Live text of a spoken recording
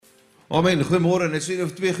Amen, goeiemôre. Net so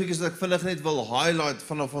of twee goedjies wat ek vinnig net wil highlight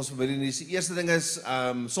vanaf ons familie. Die eerste ding is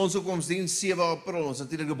sonsopkomsdiens 7 April. Ons is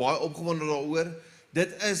natuurlik baie opgewonde daaroor.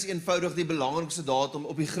 Dit is eenvoudig die belangrikste datum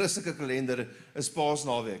op die Christelike kalender is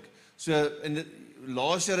Paasnaweek. So in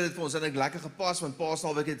laas jaar het dit vir ons eintlik lekker gepas want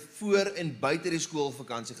Paasnaweek het voor en buite die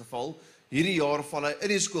skoolvakansie geval. Hierdie jaar val hy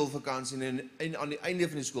in die skoolvakansie en aan die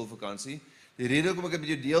einde van die skoolvakansie. Die rede hoekom ek dit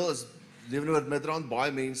met jou deel is Lewende Woord Midrand,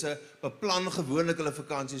 baie mense beplan gewoonlik hulle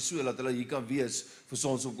vakansie so dat hulle hier kan wees vir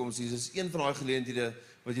sonsopkomsies. Dit is een van daai geleenthede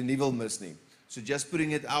wat jy nie wil mis nie. So just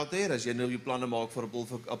putting it out there as jy nou jou planne maak vir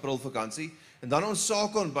April vakansie. En dan ons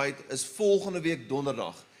sakeontbyt is volgende week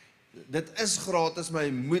donderdag. Dit is gratis, maar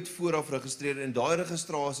jy moet vooraf registreer en daai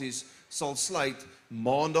registrasies sal sluit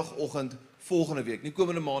maandagoggend volgende week. Nie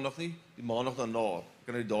komende maandag nie, die maandag daarna. Ek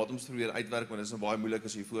kan nou die datums probeer uitwerk, want dit is nou baie moeilik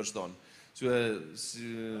as jy voor staan. So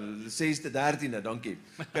 6de, 13de, dankie.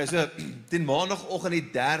 Okay, so teen maandagoggend die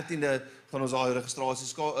 13de gaan ons daai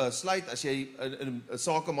registrasies sluit. As jy 'n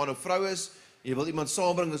sakeman of vrou is, jy wil iemand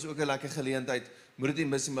saambring, is ook 'n lekker geleentheid. Moet dit nie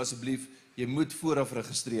mis nie, maar asseblief, jy moet vooraf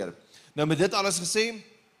registreer. Nou met dit alles gesê,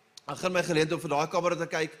 ek gaan my geleentheid om vir daai kamera te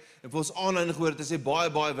kyk en vir ons aanlyn gehoor te sê baie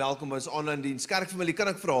welkom by ons aanlyn diens. Kerkfamilie, kan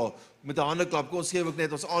ek vra met 'n handeklap, kom ons gee ook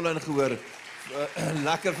net ons aanlyn gehoor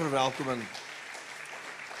lekker verwelkoming.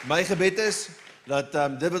 My gebed is dat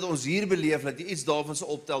dit wat ons hier beleef, dat jy iets daarvan sal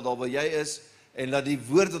optel daar waar jy is en dat die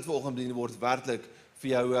woord wat vanoggend bedien word werklik vir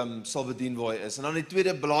jou sal bedien waar jy is. En dan die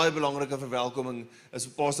tweede baie belangrike verwelkoming is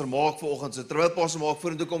Pastor Maart vanoggend. So terwyl Pastor Maart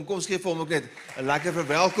vorentoe kom ons gee vir hom ook net 'n lekker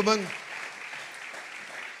verwelkoming.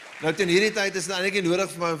 Nou teen hierdie tyd is dit eintlik nie nodig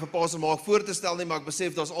vir my om vir Pastor Maart voor te stel nie, maar ek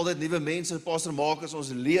besef daar's altyd nuwe mense. Pastor Maart is ons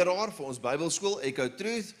leraar vir ons Bybelskool Echo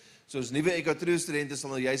Truth. So ons nuwe Echo Truth studente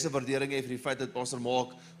sal nou juist 'n waardering hê vir die feit dat Pastor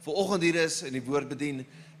Maart vanoggend hier is en die woord bedien.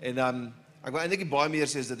 En ek wil eintlik nie baie meer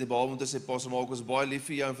sê as dit nie, behalwe om te sê Pastor Maart is baie lief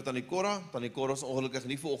vir jou en vir Tannie Cora. Tannie Cora is ongelukkig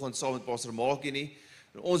nie vanoggend saam met Pastor Maart nie.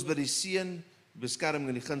 En ons bid die seën, beskerming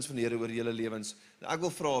en die guns van die Here oor julle lewens. En ek wil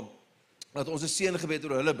vra dat ons 'n seëngebed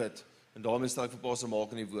oor hulle bid. En daarmee stel ek vir Pastor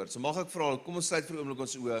Maart in die woord. So mag ek vra, kom ons sluit vir 'n oomblik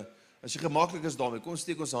ons oë. As jy gemaklik is daarmee, kom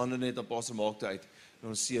steek ons hande net aan Pastor Maart uit en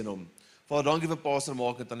ons seën hom. Vader, dankie vir Pastor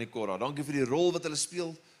Maart en Tannie Cora. Dankie vir die rol wat hulle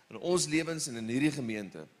speel in ons lewens en in hierdie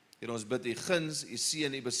gemeente. Here, ons bid u guns, u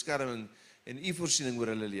seën, u beskerming en u voorsiening oor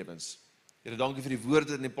hulle lewens. Here, dankie vir die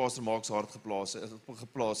woorde wat in die Pastor Maart se hart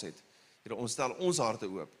geplaas het. Here, ons stel ons harte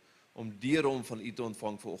oop om deur hom van u te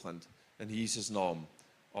ontvang vanoggend in Jesus naam.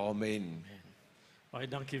 Amen. Baie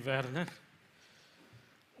dankie Werner.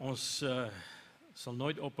 Ons sal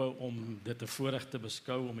nooit ophou om dit 'n voorreg te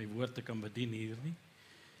beskou om die woord te kan bedien hier nie.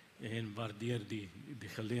 En waardeer die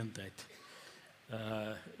geleentheid.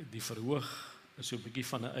 Die verhoog is so 'n bietjie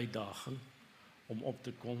van 'n uitdaging om op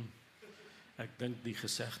te kom. Ek dink die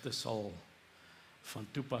gesegde sal van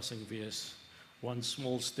toepassing wees. One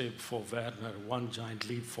small step for Werner, one giant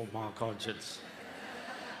leap for Maart Hodgetts.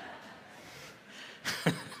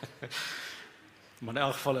 Maar in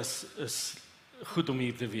elk geval is goed om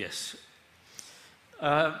hier te wees.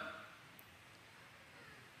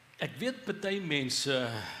 Ek weet party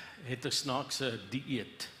mense het 'n snaakse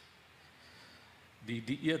dieet. Die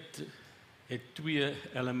dieet het twee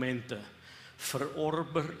elemente,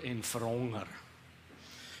 verorber en verhonger.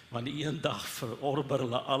 Want die een dag verorber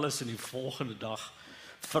hulle alles en die volgende dag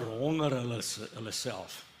verhonger hulle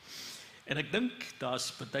self. En ek dink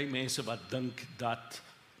daar's party mense wat dink dat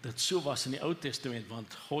dit so was in die Ou Testament,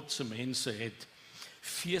 want God se mense het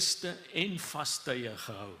feeste en vastye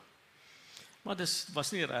gehou. Maar dit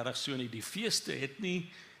was nie regtig so nie. Die feeste het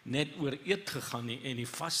nie net oor eet gegaan nie en die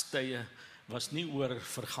vastye was nie oor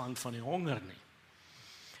vergaan van die honger nie.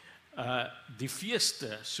 Die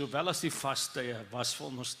feeste, sowel as die vastye, was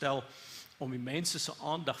veronderstel om die mense se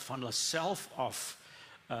aandag van hulle self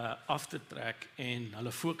af te trek en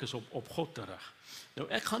hulle fokus op God te rig. Nou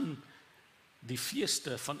ek gaan die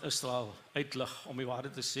feeste van Israel uitlig om die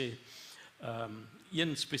waarheid te sê.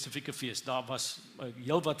 Een spesifieke fees, daar was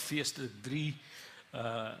heelwat feeste, 3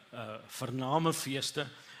 vername feeste,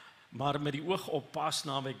 maar met die oog op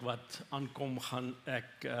Paasnaweek wat aankom, gaan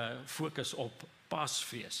ek fokus op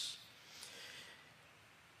Paasfees.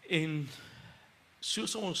 En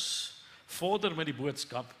soos ons vorder met die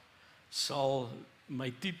boodskap, sal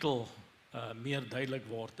my titel meer duidelik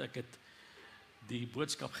word. Ek het die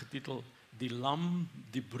boodskap getitel Die lam,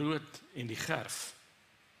 die brood en die gerf.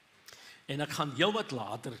 En ek gaan heelwat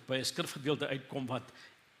later by 'n skrifgedeelte uitkom wat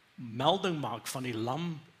melding maak van die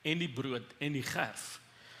lam en die brood en die gerf.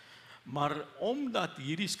 Maar omdat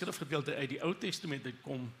hierdie skrifgedeelte uit die Ou Testament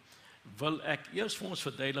uitkom, wil ek eers vir ons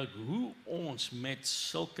verduidelik hoe ons met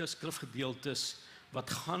sulke skrifgedeeltes wat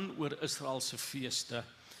gaan oor Israel se feeste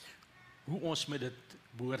hoe ons met dit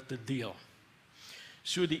behoort te deel.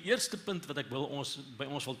 So die eerste punt wat ek by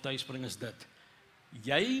ons wil tuisbring is dit.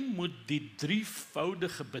 Jy moet die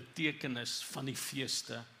drievoudige betekenis van die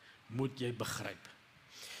feeste moet jy begryp.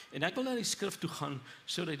 En ek wil na die skrif toe gaan,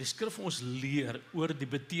 sodat die skrif ons leer oor die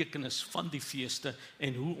betekenis van die feeste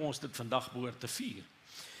en hoe ons dit vandag behoort te vier.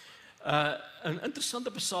 'n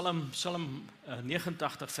interessante Psalm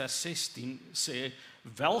 89 vers 16 sê,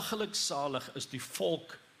 welgeluksalig is die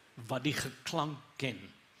volk wat die geklank ken.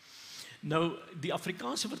 Nou, die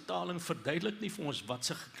Afrikaanse vertaling verduidelik nie vir ons wat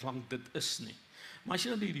se geklank dit is nie. Maar as jy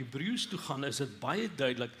na die Hebreëus toe gaan, is dit baie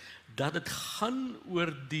duidelik dat dit gaan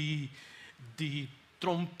oor die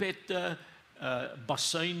trompette,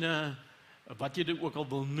 basuine, wat jy dit ook al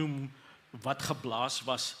wil noem, wat geblaas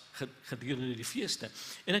was gedurende die feeste.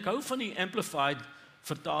 En ek hou van die Amplified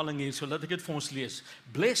vertaling hier, so laat ek dit vir ons lees.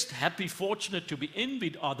 Blessed, happy, fortunate to be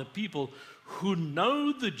envied are the people who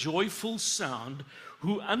know the joyful sound,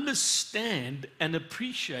 who understand and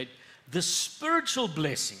appreciate the spiritual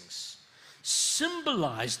blessings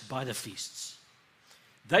symbolized by the feasts.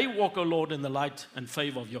 They walk, O Lord, in the light and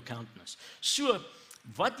favor of your countenance. So,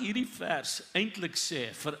 wat hierdie vers eintlik sê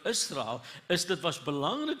vir Israel, is dit was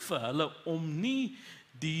belangrik vir hulle om nie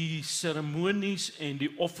die seremonies en die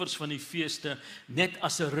offers van die feeste net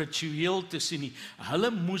as 'n ritueel te sien nie. Hulle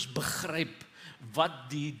moes begryp wat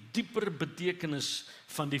die dieper betekenis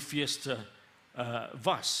van die feeste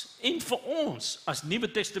was. En vir ons, as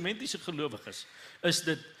Nuwe Testamentiese gelowiges, is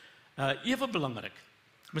dit ewe belangrik,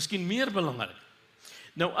 miskien meer belangrik.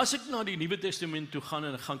 Nou, as ek na die Nuwe Testament toe gaan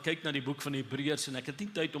en ek gaan kyk na die boek van Hebreërs, en ek het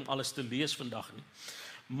nie tyd om alles te lees vandag nie,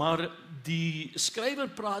 maar die skrywer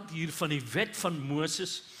praat hier van die wet van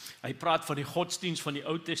Moses, hy praat van die godsdienst van die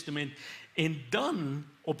Ou Testament, en dan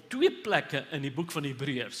op 2 plekke in die boek van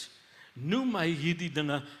Hebreërs noem hy hierdie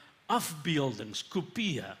dinge afbeeldings,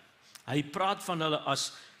 kopieë. Hy praat van hulle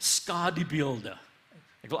as skadubeelde.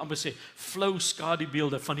 Ek wil amper sê, flou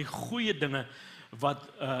skadubeelde van die goeie dinge wat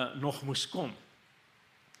nog moes kom.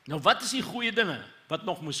 Nou, wat is die goeie dinge wat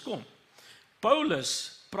nog moes kom?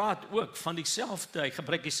 Paulus praat ook van dieselfde, hy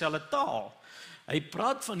gebruik dieselfde taal. Hy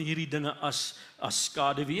praat van hierdie dinge as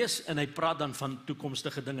skaduwees, en hy praat dan van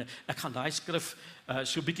toekomstige dinge. Ek gaan daai skrif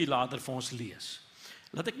so 'n bietjie later vir ons lees.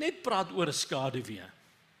 Laat ek net praat oor 'n skaduwee.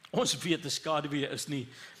 Ons weet 'n skaduwee is nie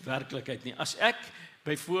werklikheid nie. As ek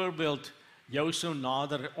byvoorbeeld jou sou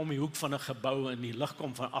nader om die hoek van 'n gebou en die lig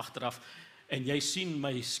kom van agteraf, en jy sien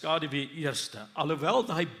my skaduwee eerste, alhoewel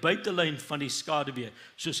daai buitelyn van die skaduwee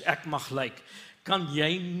soos ek mag lyk, kan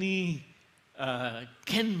jy nie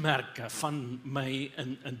kenmerke van my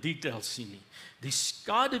in detail sien nie. Die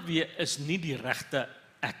skaduwee is nie die regte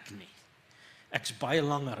ek nie. Ek's baie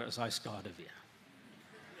langer as daai skaduwee.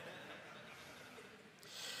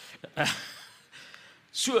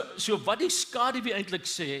 So wat die skaduwee eintlik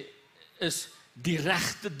sê, is die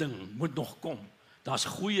regte ding moet nog kom. Daar's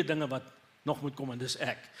goeie dinge wat nog moet kom, en dis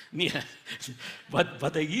ek. Nee,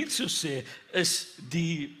 wat hy hier so sê, is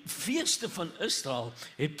die feeste van Israel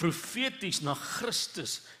het profeties na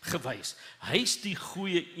Christus gewys. Hy's die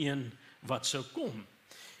goeie een wat sou kom.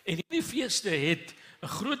 En hierdie feeste het 'n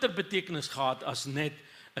groter betekenis gehad as net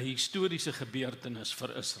 'n historiese gebeurtenis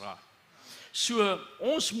vir Israel. So,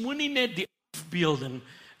 ons moenie net die afbeelding,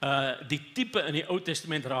 die tipe in die Ou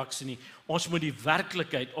Testament raak sien nie. Ons moet die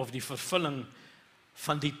werklikheid of die vervulling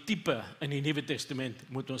van die tipe in die Nuwe Testament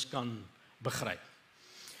moet ons kan begryp.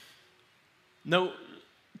 Nou,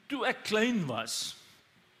 toe ek klein was,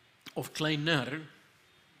 of kleiner,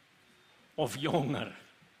 of jonger,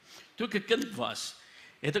 toe ek 'n kind was,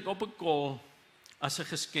 het ek op 'n kol, as 'n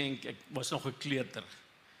geskenk, ek was nog 'n kleuter,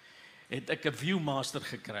 het ek 'n Viewmaster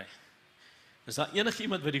gekry. Is daar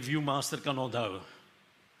enigiemand wat die Viewmaster kan onthou?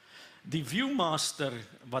 Die Viewmaster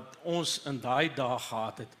wat ons in daai dae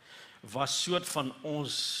gehad het, was soort van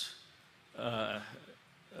ons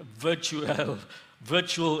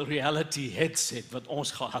virtual reality headset wat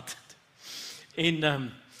ons gehad het.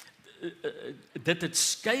 En dit het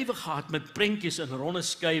skuwe gehad met prentjies in ronde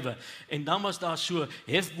skuwe, en dan was daar so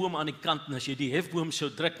hefboom aan die kant, en as jy die hefboom sou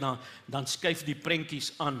druk, dan skuif die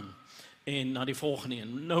prentjies aan en na die volgende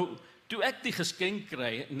een. Nou, toe ek die geskenk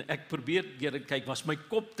kry, en ek probeer deur dit kyk, was my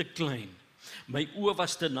kop te klein. My oë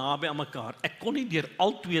was te naby aan mekaar. Ek kon nie deur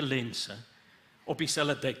al 2 lense op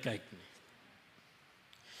dieselfde tyd kyk nie.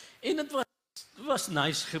 En dit was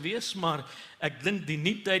nice geweest, maar ek dink die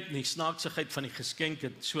nuutheid en die snaaksigheid van die geskenk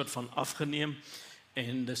het soort van afgeneem,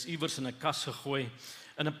 en dis iewers in 'n kas gegooi.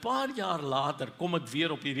 En 'n paar jaar later kom ek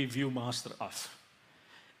weer op hierdie Viewmaster af.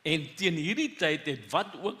 En teen hierdie tyd het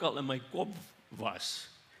wat ook al in my kop was,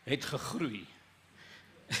 het gegroei.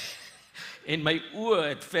 En my oë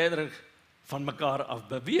het verder van mekaar af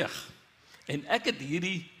beweeg. En ek het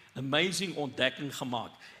hierdie amazing ontdekking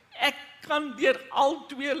gemaak. Ek kan deur al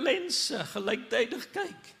twee lense gelyktydig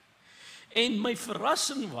kyk. En my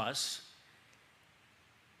verrassing was,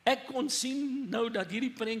 ek kon sien nou dat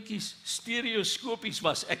hierdie prentjies stereoskopies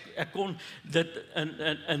was. Ek kon dit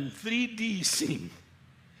in 3D sien.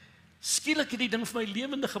 Skielik het die ding vir my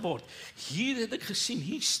lewendig geword. Hier het ek gesien,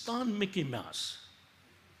 hier staan Mickey Mouse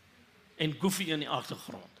en Goofy in die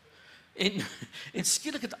agtergrond. En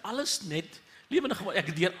skielik het alles net lewendig geword. Ek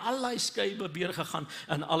het deur al die skeye weer gegaan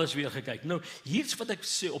en alles weer gekyk. Nou, hier's wat ek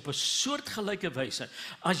sê op 'n soortgelyke wyse.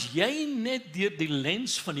 As jy net deur die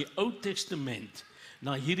lens van die Ou Testament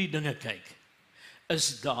na hierdie dinge kyk,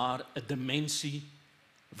 is daar 'n dimensie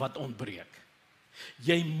wat ontbreek.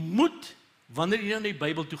 Jy moet, wanneer jy na die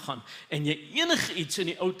Bybel toe gaan en jy enige iets in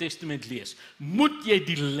die Ou Testament lees, moet jy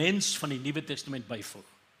die lens van die Nuwe Testament byvoeg.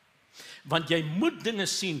 Want jy moet dinge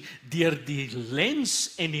sien deur die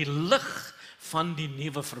lens en die lig van die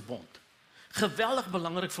nuwe verbond. Geweldig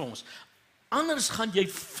belangrik vir ons. Anders gaan jy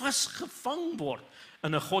vasgevang word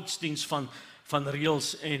in 'n godsdiens van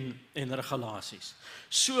reëls en regulasies.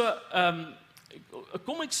 So,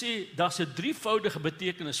 kom ek sê, daar's 'n drievoudige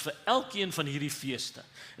betekenis vir elkeen van hierdie feeste.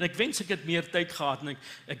 En ek wens ek het meer tyd gehad, en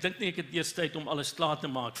ek dink nie ek het eers tyd om alles klaar te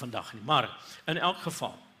maak vandag nie. Maar, in elk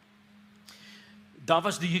geval, daar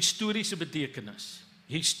was die historiese betekenis.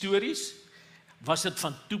 Histories was dit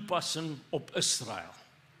van toepassing op Israel.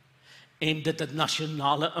 En dit het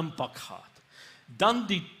nasionale impak gehad. Dan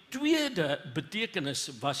die tweede betekenis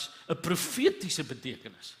was 'n profetiese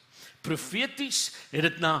betekenis. Profeties het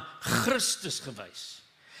dit na Christus gewys.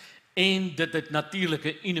 En dit het natuurlik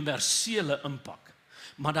 'n universele impak.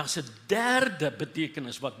 Maar daar's 'n derde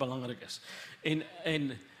betekenis wat belangrik is.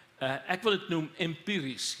 En ek wil dit noem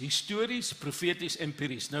empiries, histories, profeties,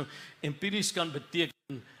 empiries. Nou, empiries kan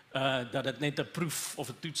beteken dat dit net 'n proef of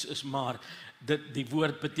 'n toets is, maar die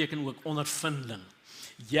woord beteken ook ondervinding.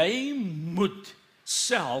 Jy moet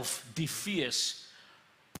self die fees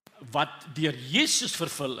wat deur Jesus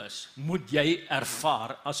vervul is, moet jy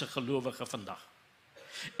ervaar as 'n gelowige vandag.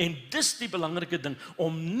 En dis die belangrike ding,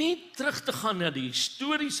 om nie terug te gaan na die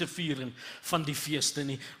historiese viering van die feeste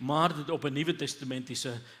nie, maar dit op 'n Nuwe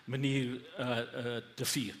Testamentiese manier te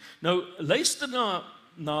vier. Nou, luister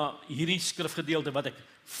na hierdie skrifgedeelte wat ek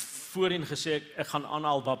voorheen gesê ek gaan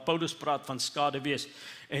aanhaal, waar Paulus praat van skaduwees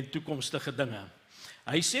en toekomstige dinge.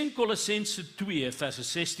 Hy sê in Kolossense 2 verse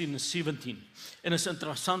 16 en 17, en is 'n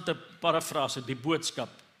interessante parafrase, die boodskap.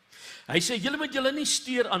 Hy sê, julle moet julle nie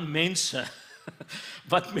steur aan mense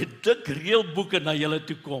wat met dik reëlboeke na julle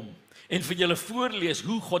toe kom en vir julle voorlees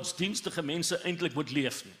hoe godsdienstige mense eintlik moet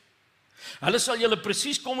leef nie. Hulle sal julle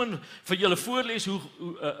presies kom en vir julle voorlees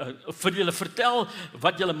vir julle vertel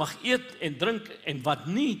wat julle mag eet en drink en wat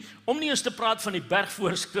nie, om nie eens te praat van die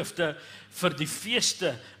bergvoorskrifte vir die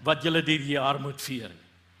feeste wat julle die jaar moet vier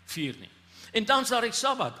nie. En dan is daar die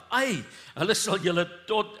Sabbat. Hulle sal julle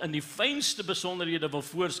tot in die fynste besonderhede wil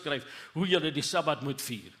voorskryf hoe julle die Sabbat moet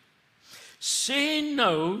vier. Sê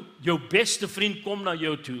nou, jou beste vriend kom na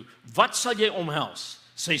jou toe, wat sal jy omhels?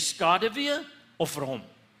 Sy skaduwee of vir hom?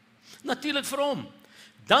 Natuurlik vir hom.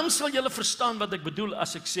 Dan sal julle verstaan wat ek bedoel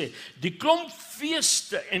as ek sê, die klomp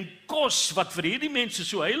feeste en kos wat vir hierdie mense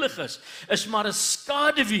so heilig is maar 'n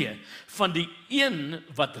skaduwee van die een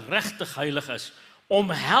wat regtig heilig is.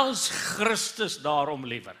 Omhels Christus daarom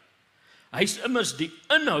liewer. Hy's immers die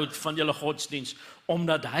inhoud van julle godsdiens,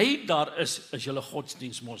 omdat hy daar is julle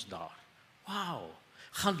godsdiens mos daar. Wow,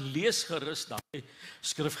 gaan lees gerus daai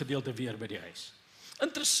skrifgedeelte weer by die huis.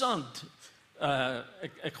 Interessant.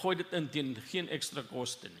 Ek gooi dit in teen geen ekstra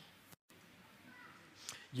koste nie.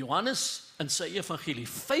 Johannes in sy evangelie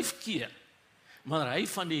 5 keer, wanneer hy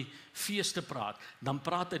van die feeste praat, dan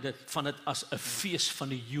praat hy van dit as 'n fees van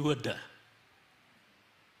die Jode.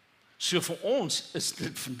 So vir ons is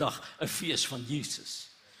dit vandag 'n fees van Jesus.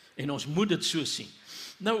 En ons moet dit so sien.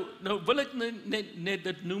 Nou wil ek net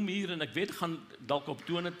dit noem hier, en ek weet gaan dalk op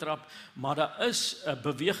tone trap, maar daar is 'n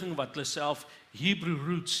beweging wat hulle self Hebrew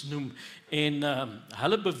Roots noem, en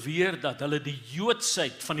hulle beweer dat hulle die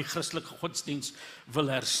Joodsheid van die Christelike godsdiens wil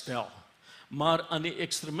herstel. Maar aan die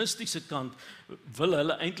ekstremistiese kant wil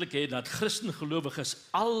hulle eintlik hê dat Christengelowiges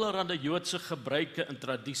allerhande Joodse gebruike en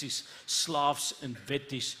tradisies slaafs en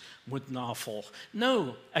wetties moet navolg.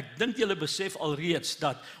 Nou, ek dink julle besef alreeds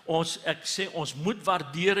dat ons moet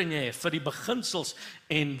waardering hê vir die beginsels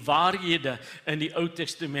en waarhede in die Ou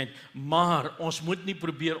Testament, maar ons moet nie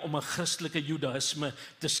probeer om 'n Christelike Judaïsme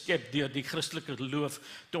te skep deur die Christelike geloof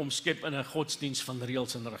te omskep in 'n godsdiens van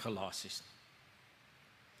reëls en regulasies.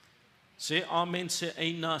 Sê amen, sê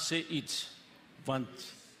eina, sê iets, want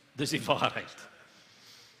Dis die waarheid.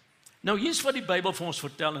 Nou hier's wat die Bybel vir ons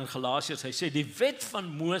vertel in Galasiërs. Hy sê die wet van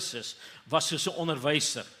Moses was soos 'n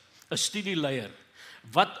onderwyser, 'n studieleier,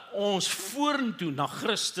 wat ons vorentoe na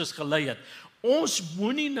Christus gelei het. Ons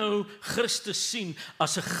moenie nou Christus sien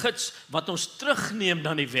as 'n gids wat ons terugneem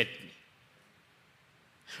na die wet nie.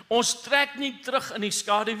 Ons trek nie terug in die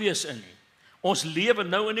skaduwees in nie. Ons lewe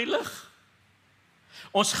nou in die lig.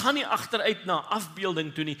 Ons gaan nie agteruit na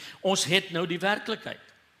afbeelding toe nie. Ons het nou die werklikheid.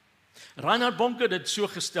 Reinhard Bonke het dit so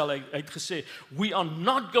gestel, hy het gesê, we are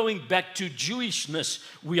not going back to Jewishness,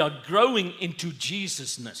 we are growing into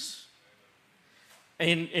Jesusness.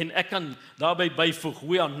 En ek kan daarbey byvoeg,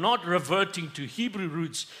 we are not reverting to Hebrew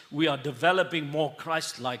roots, we are developing more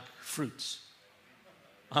Christ-like fruits.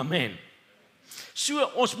 Amen. So,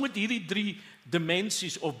 ons moet hierdie 3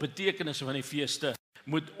 dimensies of betekenisse van die feeste,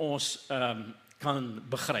 moet ons kan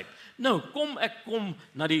begryp. Nou, ek kom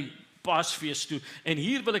na die Paasfees toe, en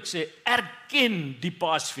hier wil ek sê, erken die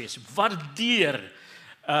Paasfees, waardeer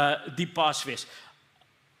die Paasfees.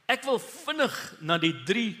 Ek wil vinnig na die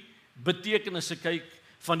 3 betekenisse kyk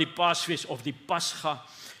van die Paasfees of die Pasga,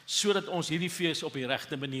 sodat ons hierdie fees op die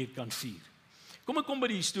regte manier kan vier. Kom ek kom by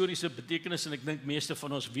die historiese betekenis, en ek dink meeste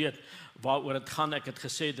van ons weet waaroor dit gaan. Ek het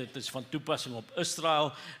gesê dit is van toepassing op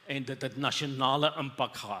Israel en dit het nasionale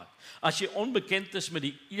impak gehad. As jy onbekend is met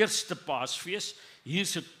die eerste Paasfees, hier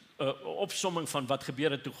is 'n opsomming van wat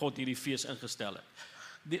gebeur het toe God hierdie fees ingestel het.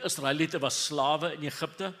 Die Israeliete was slawe in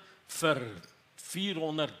Egipte vir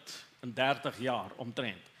 430 jaar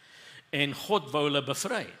omtrent. En God wou hulle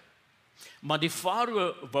bevry. Maar die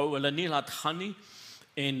farao wou hulle nie laat gaan nie,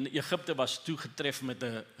 en Egipte was toegetref met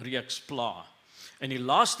 'n reeks plaag. En die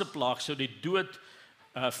laaste plaag sou die dood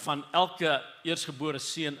van elke eersgebore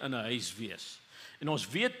seun in 'n huis wees. En ons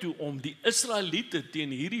weet toe om die Israeliete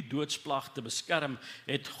teen hierdie doodsplaag te beskerm,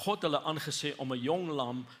 het God hulle aangesê om 'n jong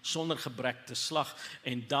lam sonder gebrek te slag,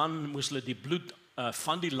 en dan moes hulle die bloed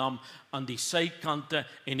van die lam aan die sykante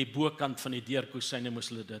en die bokant van die deurkosyne moes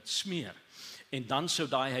hulle dit smeer. En dan sou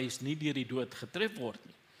daai huis nie deur die dood getref word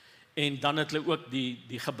nie. En dan het hulle ook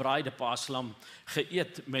die gebraaide paaslam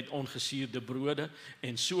geëet met ongesuurde brode,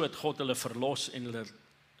 en so het God hulle verlos en hulle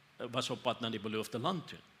was op pad na die beloofde land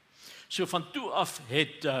toe. So van toe af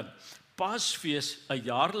het Paasfees 'n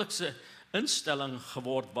jaarlikse instelling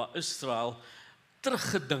geword waar Israel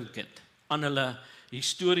teruggedink het aan hulle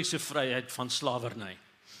historiese vryheid van slawerny.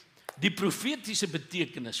 Die profetiese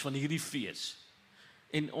betekenis van hierdie fees,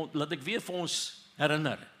 en laat ek weer vir ons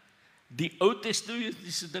herinner, die Ou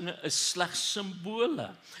Testamentiese dinge is slegs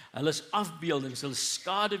simbole. Hulle is afbeeldings, hulle is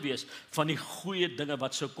skaduwees van die goeie dinge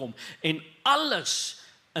wat sou kom. En alles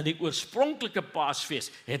in die oorspronklike Paasfees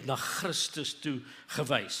het na Christus toe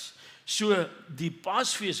gewys. So die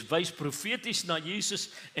Paasfees wys profeties na Jesus,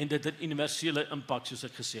 en dit het universele impak soos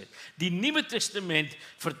ek gesê het. Die Nuwe Testament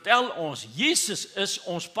vertel ons Jesus is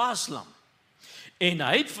ons Paaslam. En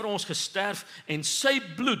hy het vir ons gesterf, en sy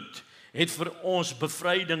bloed het vir ons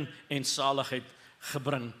bevryding en saligheid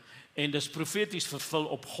gebring. En dis profeties vervul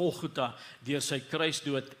op Golgotha deur sy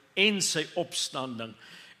kruisdood en sy opstanding.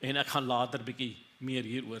 En ek gaan later bietjie meer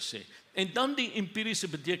hieroor sê. En dan die empiriese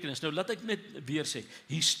betekenis. Nou laat ek net weer sê,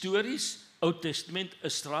 histories, Ou Testament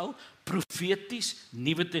Israel, profeties,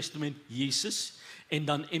 Nuwe Testament Jesus, en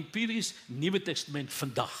dan empiries, Nuwe Testament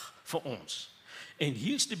vandag vir ons. En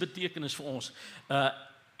hier's die betekenis vir ons.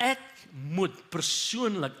 Ek moet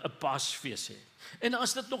persoonlik 'n Paasfees hê. En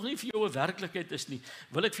as dit nog nie vir jou 'n werklikheid is nie,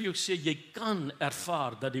 wil ek vir jou sê, jy kan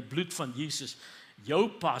ervaar dat die bloed van Jesus jou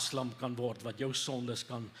paaslam kan word, wat jou sondes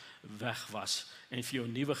kan wegwas, en vir jou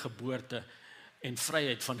nuwe geboorte en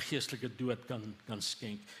vryheid van geestelike dood kan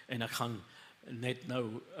skenk. En ek gaan net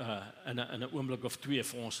nou in 'n oomblik of 2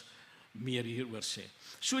 vir ons meer hieroor sê.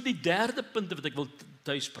 So die derde punt wat ek wil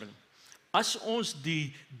tuisbring, as ons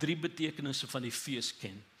die 3 betekenisse van die fees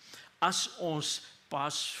ken, as ons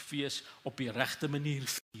Paasfees op die regte manier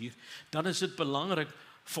vier, dan is dit belangrik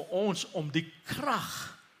vir ons om die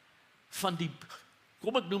krag van die,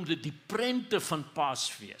 kom ek noem dit, die prente van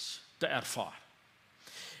Paasfees te ervaar.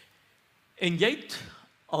 En jy het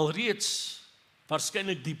alreeds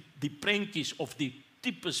waarskynlik die prentjies of die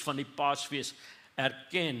tipes van die Paasfees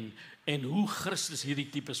erken, en hoe Christus hierdie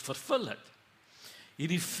tipes vervul het.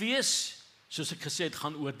 Hierdie fees, soos ek gesê het,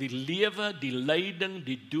 gaan oor die lewe, die lyding,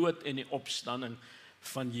 die dood en die opstanding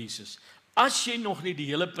van Jesus. As jy nog nie die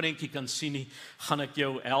hele prentjie kan sien nie, gaan ek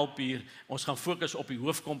jou help hier. Ons gaan fokus op die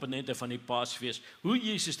hoofkomponente van die Paasfees, hoe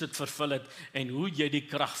Jesus dit vervul het, en hoe jy die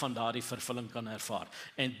krag van daardie vervulling kan ervaar.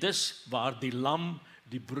 En dis waar die lam,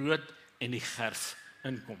 die brood en die gerf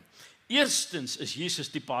inkom. Eerstens is Jesus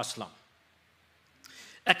die Paaslam.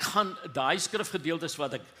 Ek gaan daai skrifgedeeltes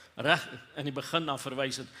wat ek reg in die begin na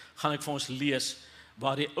verwys het, gaan ek vir ons lees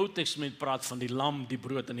waar die Ou Testament praat van die lam, die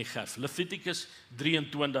brood en die gerf. Levitikus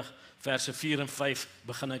 23 verse 4 en 5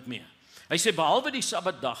 begin ek mee. Hy sê behalwe die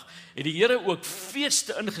Sabbatdag het die Here ook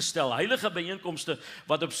feeste ingestel, heilige byeenkomste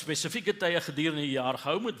wat op spesifieke tye gedurende die jaar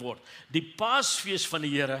gehou moet word. Die Paasfees van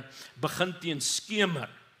die Here begin teen skemer.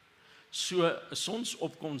 So 'n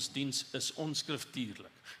sonsopkomsdiens is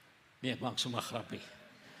onskriftuurlik. Nee, ek maak sommer grappie.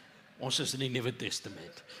 Ons is in die Nuwe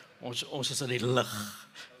Testament. Ons is in die lig,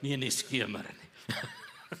 nie in die skemer nie.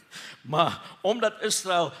 Maar omdat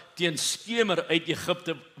Israel teen skemer uit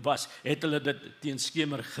Egipte was, het hulle dit teen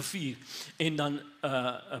skemer gevier. En dan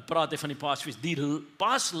praat hy van die Paasfees. Die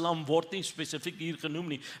Paaslam word nie spesifiek hier genoem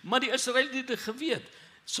nie, maar die Israeliete het geweet,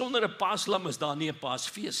 sonder 'n Paaslam is daar nie 'n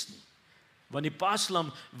Paasfees nie. Want die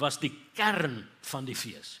Paaslam was die kern van die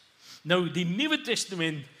fees. Nou die Nuwe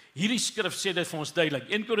Testament, hierdie skrif sê dit vir ons duidelik.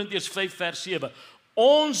 1 Korintiërs 5 vers 7.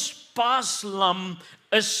 Ons Paaslam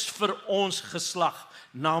is vir ons geslag,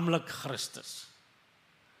 naamlik Christus.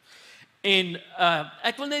 En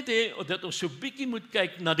ek wil net hê dat ons so bietjie moet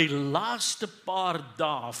kyk na die laaste paar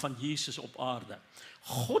dae van Jesus op aarde.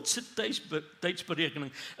 God se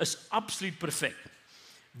tydsberekening is absoluut perfek.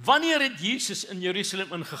 Wanneer het Jesus in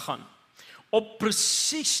Jerusalem ingegaan? Op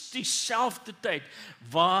presies dieselfde tyd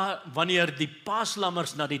wanneer die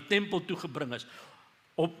Paaslammers na die tempel toe gebring is,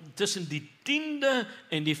 op tussen die 10de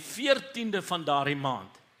en die 14de van daardie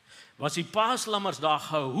maand, was die Paaslammers daar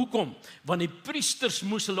gehou. Hoekom? Want die priesters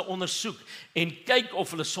moes hulle ondersoek en kyk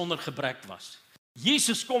of hulle sonder gebrek was.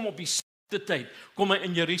 Jesus kom op dieselfde tyd, kom hy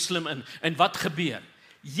in Jerusalem in, en wat gebeur?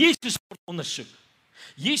 Jesus word ondersoek.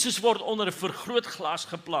 Jesus word onder 'n vergrootglas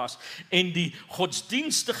geplaas en die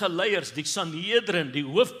godsdienstige leiers, die Sanhedrin, die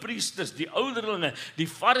hoofpriesters, die ouderlinge, die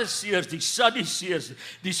fariseërs, die sadduseërs,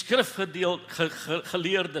 die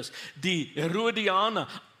skrifgeleerdes, die Herodiane,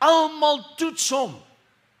 almal toets hom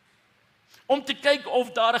om te kyk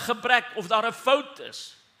of daar 'n gebrek, of daar 'n fout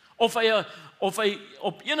is, of hy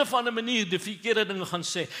op een of ander manier die verkeerde dinge gaan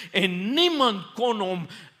sê, en niemand kon hom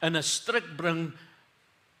in 'n strik bring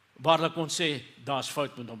waar hulle kon sê, daar's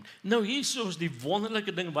fout met hom. Nou hier is die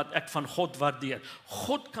wonderlike ding wat ek van God waardeer.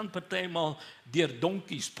 God kan partymal deur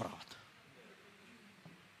donkies praat.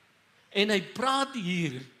 En hy praat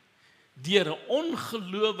hier deur 'n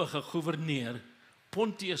ongelowige goewerneur,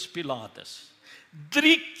 Pontius Pilatus.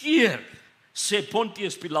 3 keer sê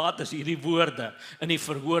Pontius Pilatus hierdie woorde in die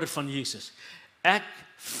verhoor van Jesus. Ek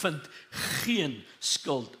vind geen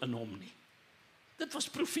skuld in hom nie. Dit was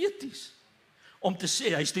profeties. Om te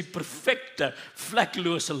sê, hy is die perfekte,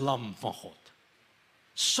 vleklose lam van God.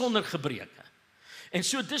 Sonder gebreke. En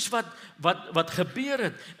so dis wat gebeur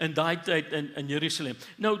het in daai tyd in Jerusalem.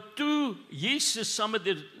 Nou toe Jesus saam met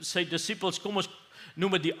sy disippels, kom ons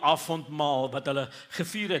noem dit die avondmaal wat hulle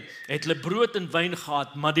gevier het hulle brood en wyn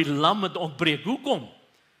gehad, maar die lam het ontbreek. Hoekom?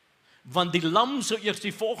 Want die lam sou eers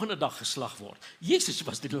die volgende dag geslag word. Jesus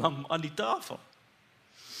was die lam aan die tafel.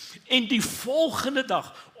 En die volgende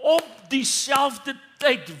dag, op dieselfde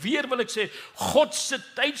tyd, weer wil ek sê, God se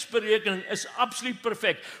tydsberekening is absoluut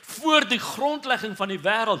perfek. Voor die grondlegging van die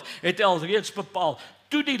wêreld het hy alreeds bepaal,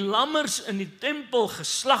 toe die lammers in die tempel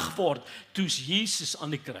geslag word, toe is Jesus aan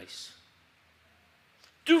die kruis.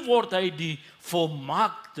 Toe word hy die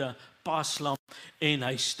volmaakte Paaslam en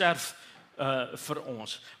hy sterf vir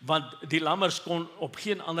ons, want die lammers kon op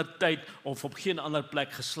geen ander tyd of op geen ander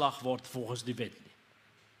plek geslag word volgens die wet nie.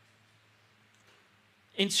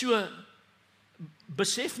 En so,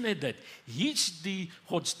 besef net dit, hier's die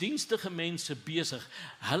godsdienstige mense besig,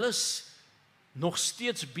 hulle is nog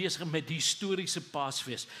steeds besig met die historiese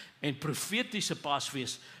Paasfees, en profetiese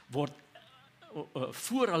Paasfees word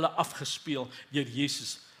voor hulle afgespeel deur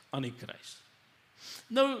Jesus aan die kruis.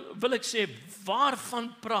 Nou wil ek sê,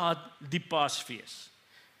 waarvan praat die Paasfees?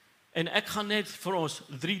 En ek gaan net vir ons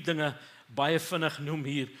 3 dinge baie vinnig noem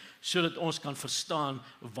hier, sodat ons kan verstaan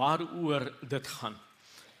waaroor dit gaan.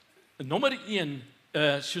 Nommer 1,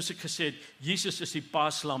 soos ek gesê het, Jesus is die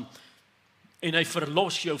Paaslam en hy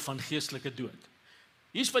verlos jou van geestelike dood.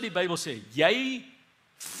 Hier's wat die Bybel sê,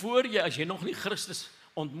 as jy nog nie Christus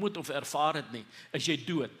ontmoet of ervaar het nie, is jy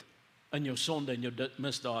dood in jou sonde en jou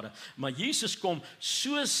misdade. Maar Jesus kom,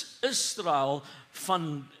 soos Israel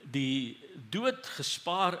van die dood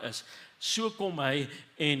gespaar is, so kom hy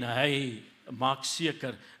en hy maak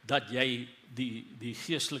seker dat jy die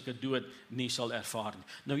geestelike dood nie sal ervaar nie.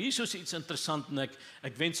 Nou hier is iets interessant en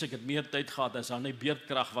ek wens ek het meer tyd gehad as daar nie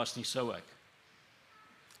beerdkrag was nie, sou ek.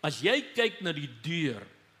 As jy kyk na die deur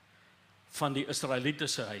van die Israeliete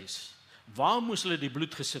se huis, waar moes hulle die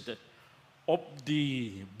bloed gesit het? Op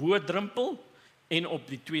die bodrempel en op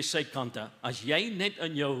die twee sykante. As jy net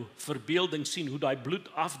in jou verbeelding sien hoe daai bloed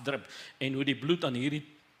afdrup en hoe die bloed aan hierdie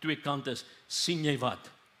twee kante is, sien jy wat?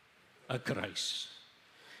 'n kruis.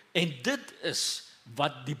 En dit is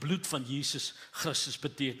wat die bloed van Jesus Christus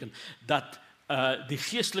beteken, dat die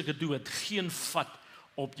geestelike dood geen vat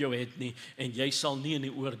op jou het nie, en jy sal nie in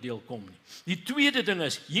die oordeel kom nie. Die tweede ding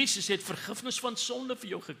is, Jesus het vergifnis van sonde vir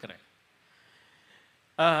jou gekry.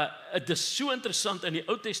 Dit is so interessant, in die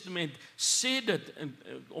Ou Testament sê dit,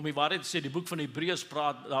 om die waarheid te sê, die boek van Hebreërs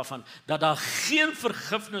praat daarvan, dat daar geen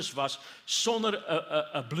vergifnis was sonder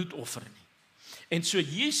 'n bloedoffer nie. En so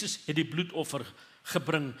Jesus het die bloedoffer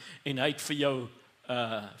gebring, en hy het vir jou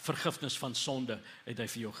vergifnis van sonde, het hy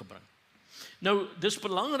vir jou gebring. Nou, dis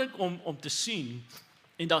belangrik om te sien,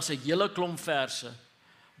 en daar's 'n hele klomp verse,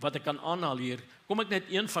 wat ek kan aanhaal hier, kom ek net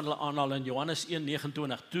een van hulle aanhaal in Johannes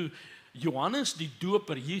 1:29, toe Johannes die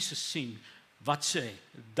doper Jesus sien, wat sê hy?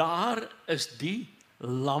 Daar is die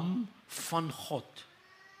lam van God,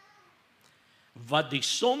 wat die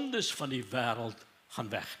sondes van die wêreld gaan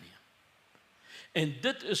wegneem. En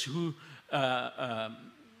dit is hoe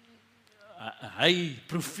hy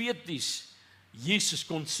profeties Jesus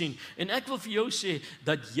kon sien. En ek wil vir jou sê,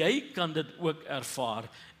 dat jy kan dit ook ervaar,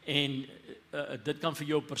 en dit kan vir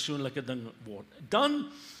jou 'n persoonlike ding word.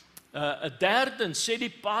 Dan, 'n derde, sê die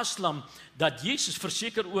paaslam, dat Jesus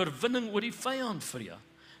verseker oorwinning oor die vyand vir jou.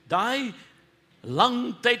 Daai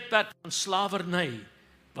lang tydperk van slawerny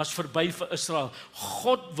was verby vir Israel.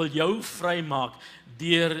 God wil jou vrymaak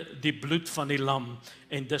deur die bloed van die lam,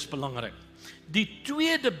 en dis belangrik. Die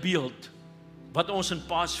tweede beeld wat ons in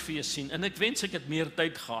Paasfees sien, en ek wens ek het meer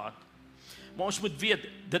tyd gehad, maar ons moet weet,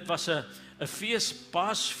 dit was 'n fees,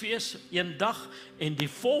 Paasfees, een dag, en die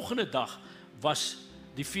volgende dag was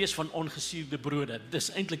die fees van ongesuurde brode. Dis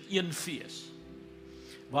eintlik een fees,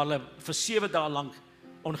 waar hulle vir 7 dae lank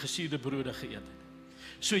ongesuurde brode geëet het.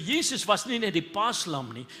 So Jesus was nie net die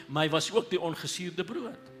paaslam nie, maar hy was ook die ongesuurde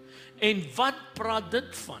brood. En wat praat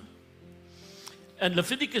dit van? In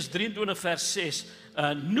Levitikus 23 vers 6,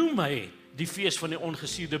 noem hy die fees van die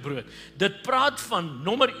ongesuurde brood. Dit praat van,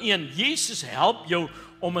 nommer 1, Jesus help jou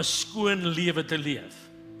om 'n skoon lewe te leef.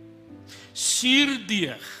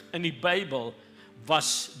 Suurdeeg in die Bybel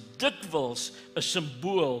was dikwels 'n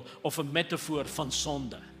simbool of 'n metafoor van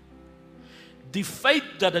sonde. Die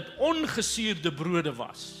feit dat dit ongesuurde brode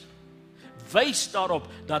was, wys daarop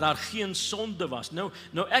dat daar geen sonde was. Nou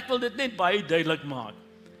ek wil dit net baie duidelik maak.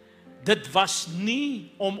 Dit was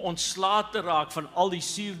nie om ontslae te raak van al die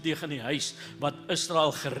suurdeeg in die huis wat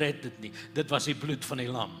Israel gered het nie. Dit was die bloed van die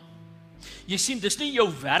lam. Jy sien, dis nie jou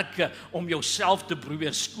werke om jouself te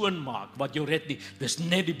probeer skoonmaak wat jou red nie. Dis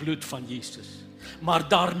net die bloed van Jesus. Maar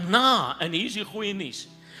daarna, en hier is die goeie nuus,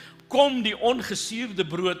 kom die ongesuurde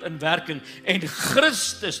brood in werking, en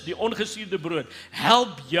Christus, die ongesuurde brood,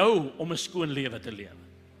 help jou om 'n skoon lewe te lewe.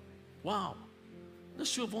 Wow,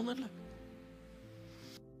 dis so wonderlik.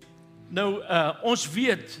 Nou, ons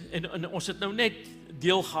weet, en ons het nou net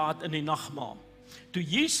deel gehad in die nagmaal. Toe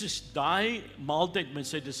Jesus daai maaltyd met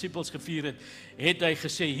sy disippels gevier het, het hy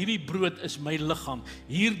gesê, hierdie brood is my liggaam,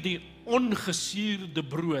 hierdie ongesuurde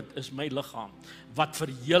brood is my liggaam, wat vir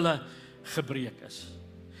julle gebreek is.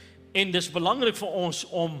 En dis belangrik vir ons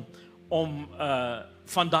om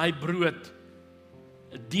van daai brood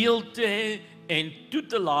deel te hê en toe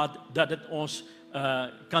te laat dat dit ons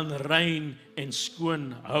kan rein en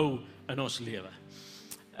skoon hou in ons lewe.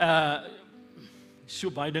 So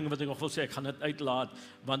baie dinge wat ek nog wil sê, ek gaan dit uitlaat,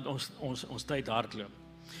 want ons tyd hardloop.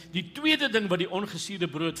 Die tweede ding wat die ongesuurde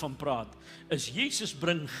brood van praat, is Jesus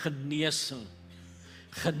bring genesing.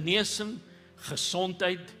 Genesing,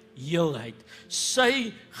 gesondheid, heelheid.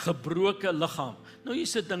 Sy gebroke liggaam. Nou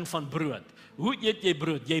hier's 'n ding van brood. Hoe eet jy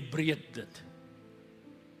brood? Jy breek dit.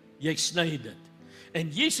 Jy sny dit. En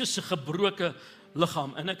Jesus se gebroke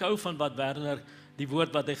liggaam, en ek hou van wat Werner, die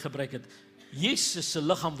woord wat hy gebruik het, Jesus se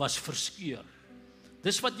liggaam was verskeur.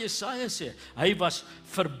 Dis wat Jesaja sê, hy was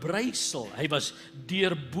verbrysel, hy was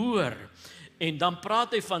deurboor, en dan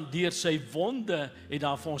praat hy van deur sy wonde het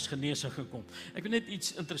daar vir ons genesing gekom. Ek wil net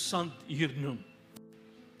iets interessant hier noem.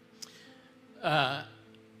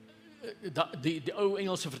 Die ou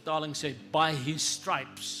Engelse vertaling sê, by his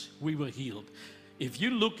stripes we were healed. If you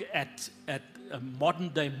look at modern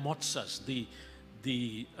day mozzas,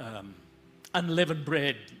 the unleavened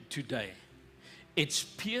bread today, it's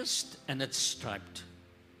pierced and it's striped,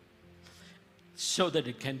 so that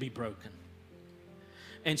it can be broken.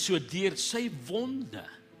 En so deur sy wonde,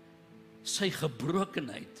 sy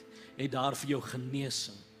gebrokenheid, het daar vir jou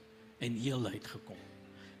genesing en heelheid gekom.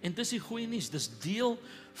 En dis die goeie nuus, dis deel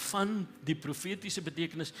van die profetiese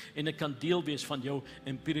betekenis en dit kan deel wees van jou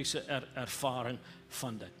empiriese ervaring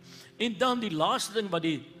van dit. En dan die laaste ding wat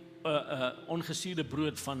die ongesuurde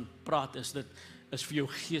brood van praat is, dit is vir jou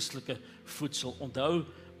geestelike voedsel. Onthou,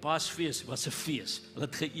 Paasfees was 'n fees, hulle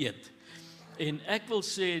het geëet. En ek wil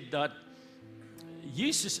sê dat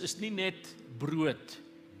Jesus is nie net brood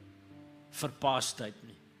vir Paastyd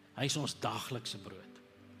nie. Hy is ons daaglikse brood.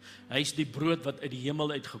 Hy is die brood wat uit die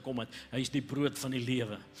hemel uitgekom het. Hy is die brood van die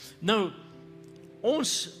lewe. Nou,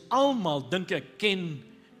 ons almal, dink ek, ken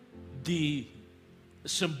die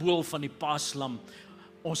simbool van die Paaslam.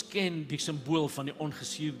 Ons ken die simbool van die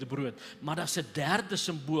ongesuurde brood. Maar daar's 'n derde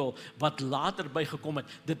simbool wat later bygekom het.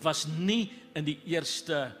 Dit was nie in die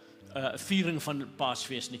eerste viering van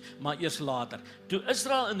Paasfees nie, maar eers later. Toe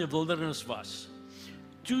Israel in die wildernis was,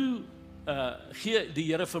 toe gee die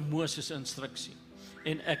Here vir Moses instruksie.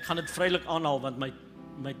 En ek gaan dit vrylik aanhaal want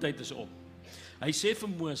my tyd is op. Hy sê vir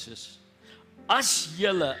Moses, as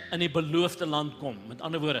julle in die beloofde land kom, met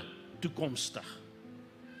ander woorde, toekomstig.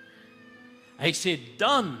 Hy sê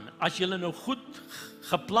dan, as julle nou goed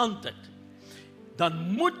geplant het,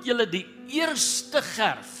 dan moet julle die eerste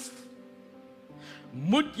gerf,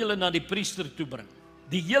 moet julle na die priester toe bring.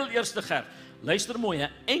 Die heel eerste gerf, luister mooi,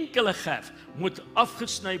 'n enkele gerf moet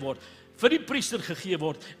afgesny word, vir die priester gegee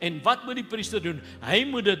word, en wat moet die priester doen? Hy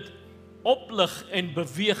moet dit oplig en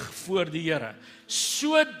beweeg voor die Here,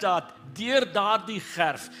 sodat deur daardie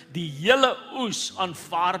gerf die hele oes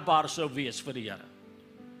aanvaarbaar sou wees vir die Here.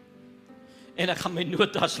 En ek gaan my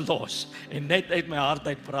notas los en net uit my hart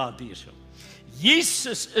uit praat hierso.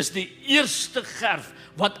 Jesus is die eerste gerf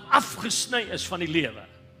wat afgesny is van die lewe.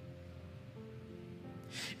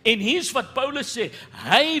 En hier's wat Paulus sê,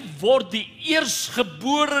 hy word die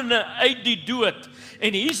eersgeborene uit die dood.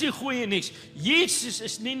 En hier's die goeie nuus, Jesus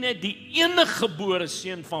is nie net die eniggebore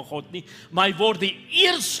seun van God nie, maar hy word die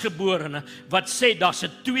eersgeborene wat sê daar's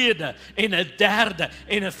 'n tweede en 'n derde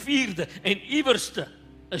en 'n vierde en iewerste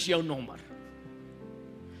is jou nommer.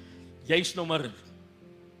 Jy's nommer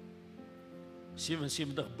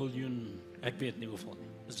 77 biljoen, ek weet nie hoeveel nie,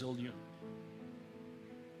 'n ziljoen.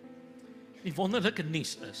 Die wonderlike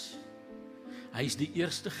nuus is, hy is die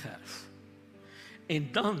eerste gerf.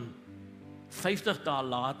 En dan 50 dae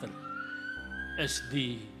later is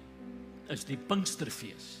die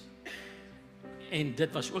Pinksterfees. En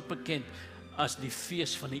dit was ook bekend as die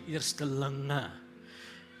fees van die eerstelinge.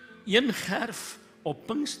 Een gerf op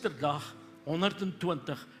Pinksterdag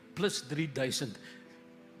 120 plus 3000,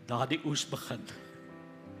 daar die oes begin.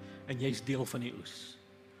 En jy's deel van die oes.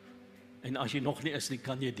 En as jy nog nie is nie,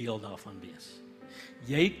 kan jy deel daarvan wees.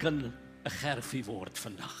 Jy kan 'n gerfie word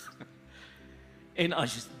vandag. En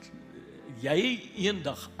as jy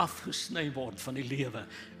eendag afgesny word van die lewe,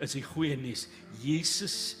 is die goeie nuus,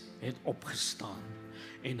 Jesus het opgestaan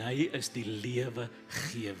en hy is die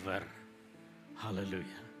lewegewer.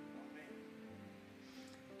 Halleluja.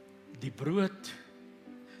 Die brood,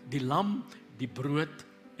 die lam, die brood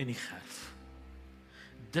en die gerf.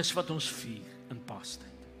 Dis wat ons vier in Paastyd.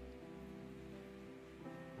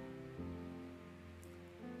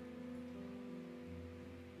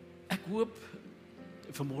 Ek hoop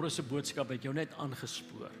vanmôre se boodskap het jou net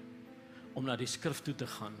aangespoor om na die skrif toe te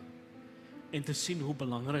gaan en te sien hoe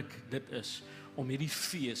belangrik dit is om hierdie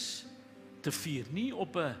fees te vier, nie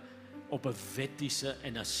op 'n wettiese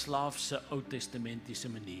en 'n slaafse Ou Testamentiese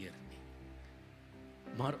manier nie,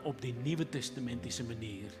 maar op die Nuwe Testamentiese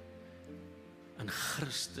manier in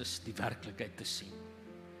Christus die werklikheid te sien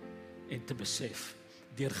en te besef,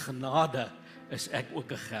 deur genade is ek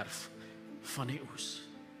ook 'n gerf van die oes.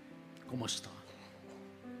 Kom ons staan.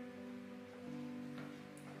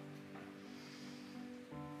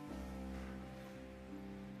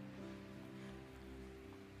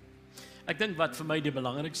 Ek dink wat vir my die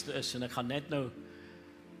belangrikste is, en ek gaan net nou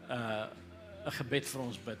 'n gebed vir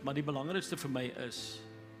ons bid, maar die belangrikste vir my is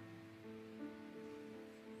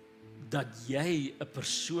dat jy 'n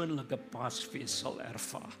persoonlike Paasfees sal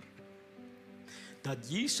ervaar. Dat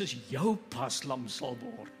Jesus jou Paaslam sal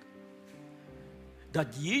word.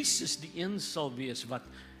 Dat Jesus die een sal wees wat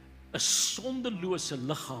 'n sondelose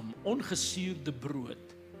liggaam, ongesuurde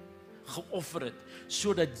brood geoffer het,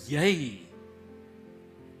 sodat jy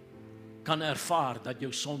kan ervaar dat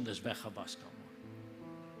jou sondes weggewas kan word.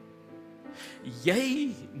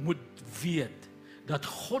 Jy moet weet dat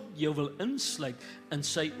God jou wil insluit in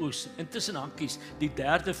sy oes. Intussen hankies, die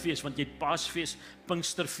derde fees, want jy het Paasfees,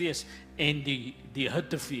 Pinksterfees en die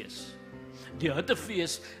Hittefees. Die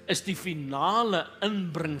Hittefees is die finale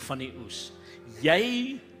inbring van die oes.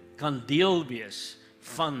 Jy kan deel wees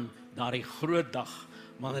van daardie groot dag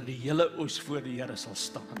wanneer die hele oes voor die Here sal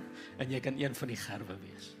staan en jy kan een van die gerwe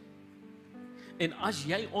wees. En as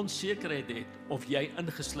jy onsekerheid het of jy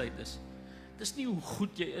ingesluit is, dis nie hoe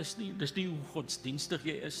goed jy is nie, dis nie hoe godsdienstig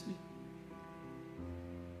jy is nie.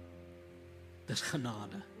 Dis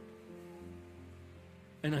genade.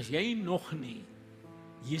 En as jy nog nie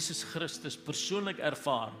Jesus Christus persoonlik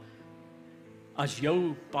ervaar as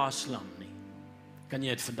jou paaslam nie, kan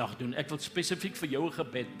jy dit vandag doen. Ek wil spesifiek vir jou 'n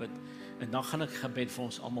gebed bid en dan gaan ek gebed vir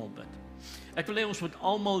ons almal bid. Ek wil hê ons moet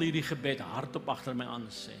almal hierdie gebed hardop agter my aan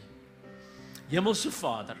sê. Hemelse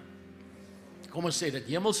Vader, kom ons sê dit,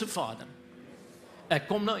 Hemelse Vader, ek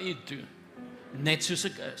kom na U toe, net soos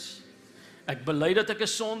ek is. Ek bely dat ek 'n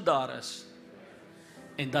sondaar is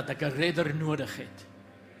en dat ek 'n redder nodig het.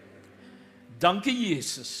 Dankie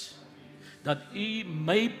Jesus, dat U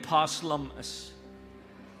my paaslam is,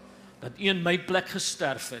 dat U in my plek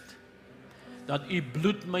gesterf het, dat U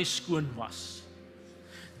bloed my skoon was.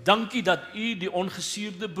 Dankie dat U die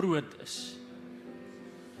ongesuurde brood is,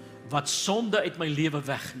 wat sonde uit my lewe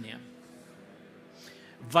wegneem,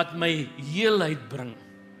 wat my heelheid bring.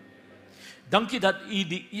 Dankie dat U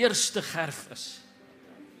die eerste gerf is,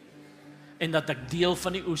 en dat ek deel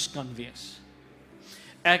van die oes kan wees.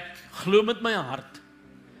 Ek glo met my hart,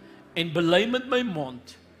 en bely met my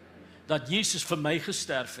mond, dat Jesus vir my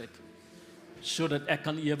gesterf het, sodat ek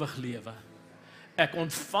kan ewig lewe. Ek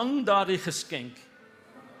ontvang daardie geskenk,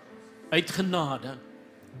 uit genade,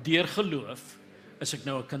 deur geloof, is ek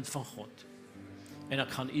nou 'n kind van God. En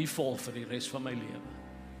ek gaan U volg vir die res van my lewe.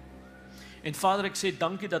 En Vader, ek sê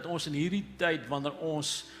dankie dat ons in hierdie tyd, wanneer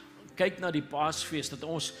ons kyk na die Paasfees, dat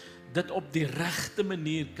ons dit op die regte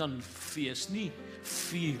manier kan fees, nie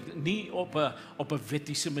vier, nie op 'n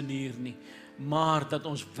wettiese manier nie, maar dat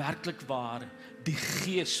ons werklik waar die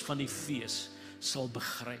gees van die fees sal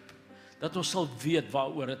begryp. Dat ons sal weet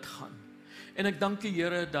waaroor dit gaan. En ek dank die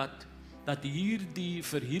Here dat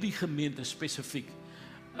vir hierdie gemeente spesifiek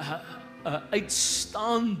 'n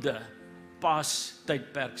uitstaande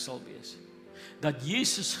Paastydperk sal wees. Dat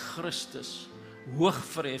Jesus Christus hoog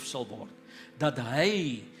verhef sal word. Dat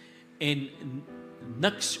hy en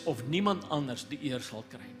niks of niemand anders die eer sal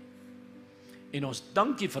kry nie. En ons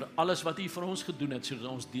dankie vir alles wat U vir ons gedoen het, sodat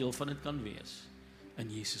ons deel van dit kan wees. In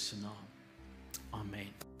Jesus se naam.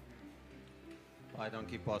 Amen. Baie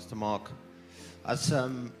dankie Pastor Mark. As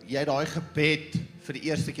jy daai gebed vir die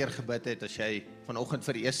eerste keer gebid het, as jy vanoggend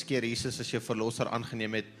vir die eerste keer Jesus as jou verlosser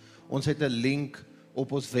aangeneem het, ons het 'n link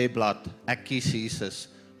op ons webblad, Ek kies Jesus.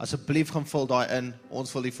 Asseblief gaan vul daai in.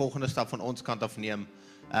 Ons wil die volgende stap van ons kant af neem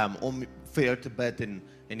om vir jou te bid en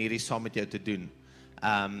hierdie saam met jou te doen.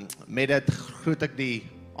 Met dit groet ek die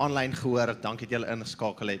aanlyn gehoor. Dankie dat julle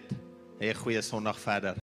ingeskakel het. Hê 'n goeie Sondag verder.